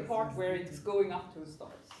hear a part where it's going up to the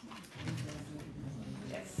stars.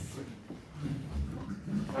 Yes.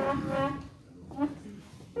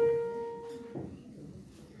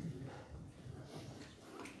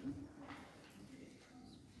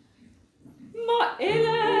 Ma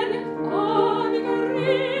Elen, mikä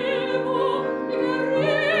riemu,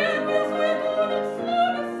 soi tuonet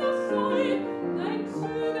Suomessa soi. Näin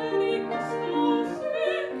sydäni kasvaa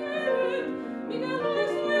synkenyt, mikä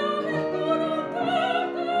loisia hehtoon on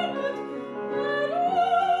täyttänyt.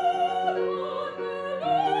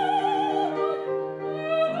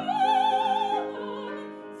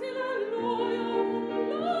 Sillä luoja mun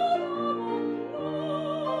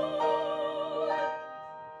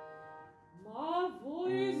Mä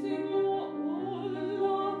voisin jo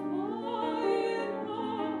olla vaina,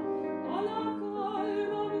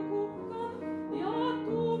 alakairan kukkan ja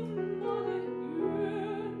tumman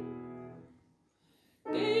yön.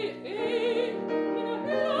 Ei, minä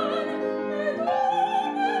elän, ei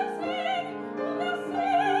tunnen sen, kuka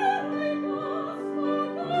sen rikasta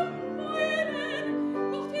kammoinen,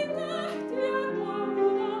 kohti tähtiä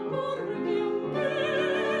valvona korkeampeen.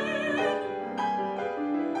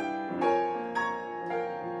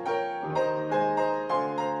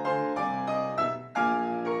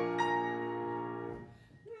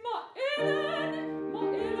 Mä elän,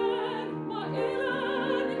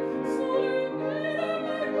 suli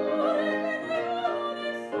elämä korkein eloni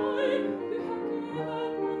sai. Pyhä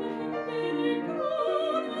kevät mun henkeni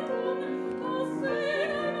kroonaton, taas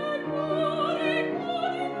elämä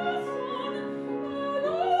kuningas on.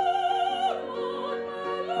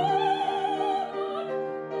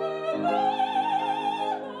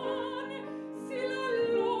 Sillä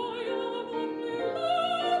luoja mun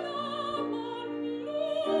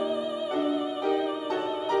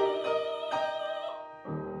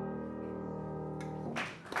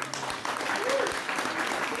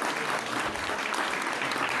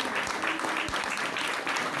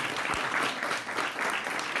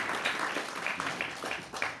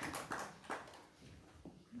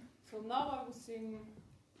So now I will sing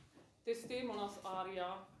Desdemona's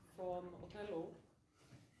aria from Othello,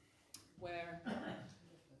 where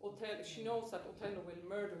she knows that Othello will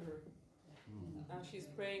murder her, and she's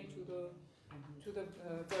praying to the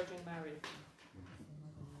Virgin Mary.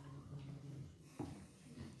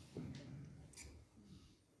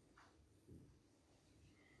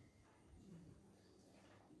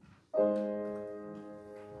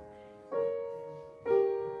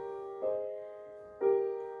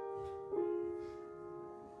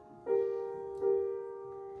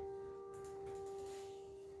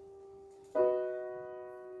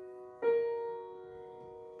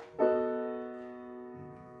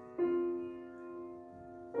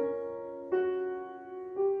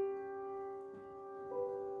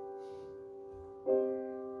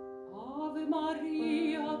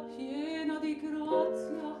 Maria, piena di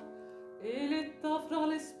grazia, eletta fra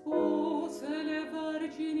le spose, le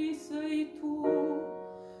vergini sei tu,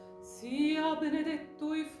 sia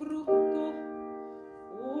benedetto il frutto,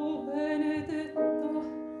 o benedetta,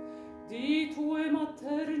 di tue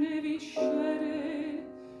materne viscere,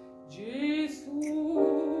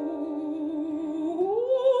 Gesù.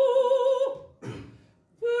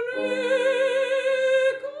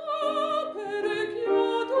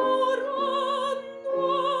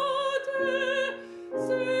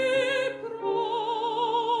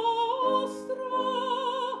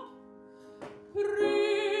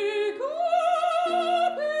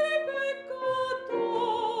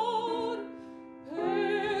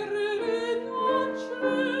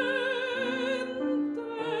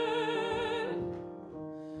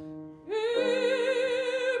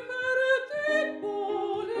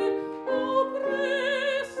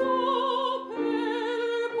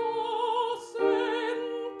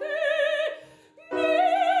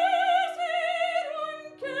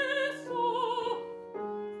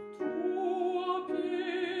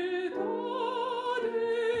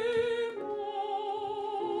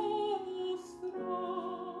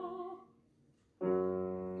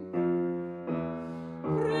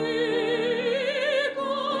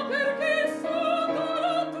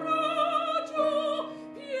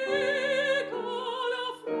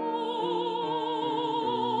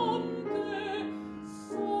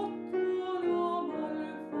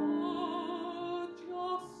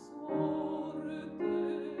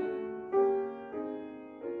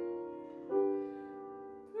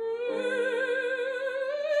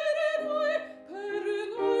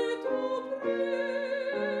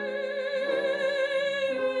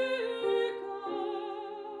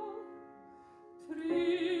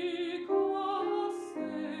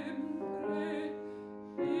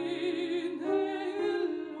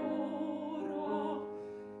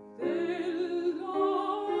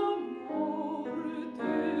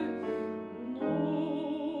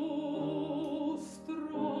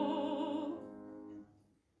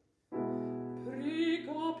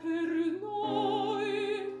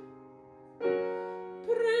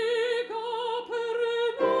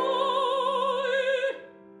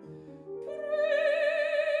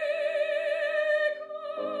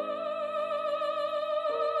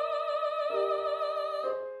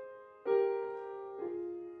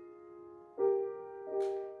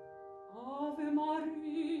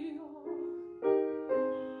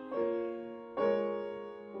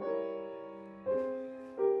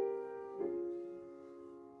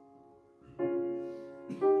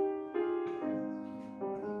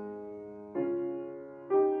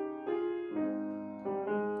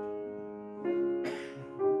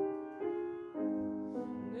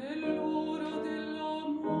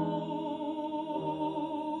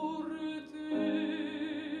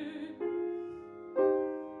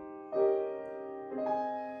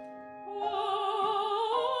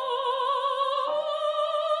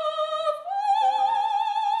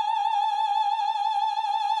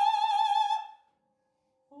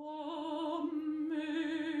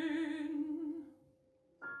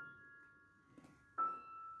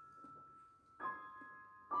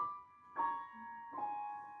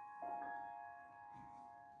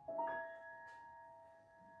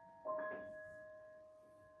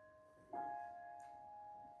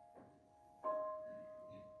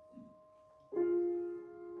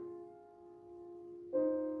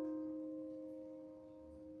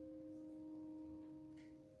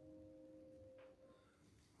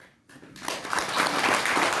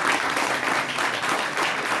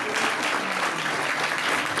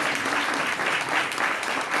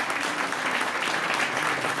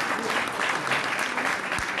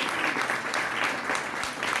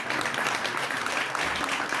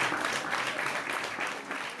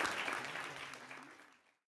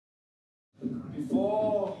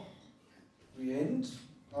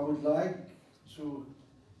 I would like to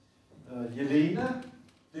Jelena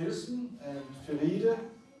Nielsen and Feride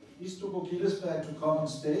Gillesberg to come on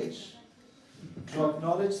stage to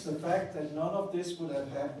acknowledge the fact that none of this would have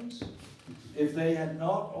happened if they had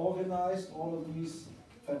not organized all of these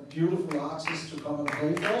beautiful artists to come and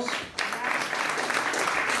play for us.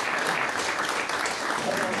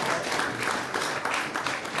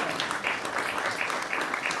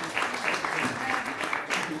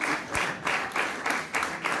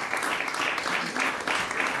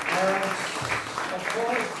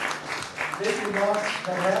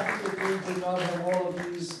 Have happened if we did not have all of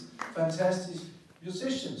these fantastic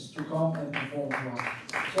musicians to come and perform for us.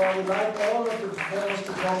 So I would like all of the performers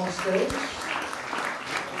to come on stage,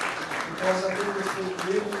 because I think it's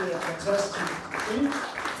really a fantastic treat.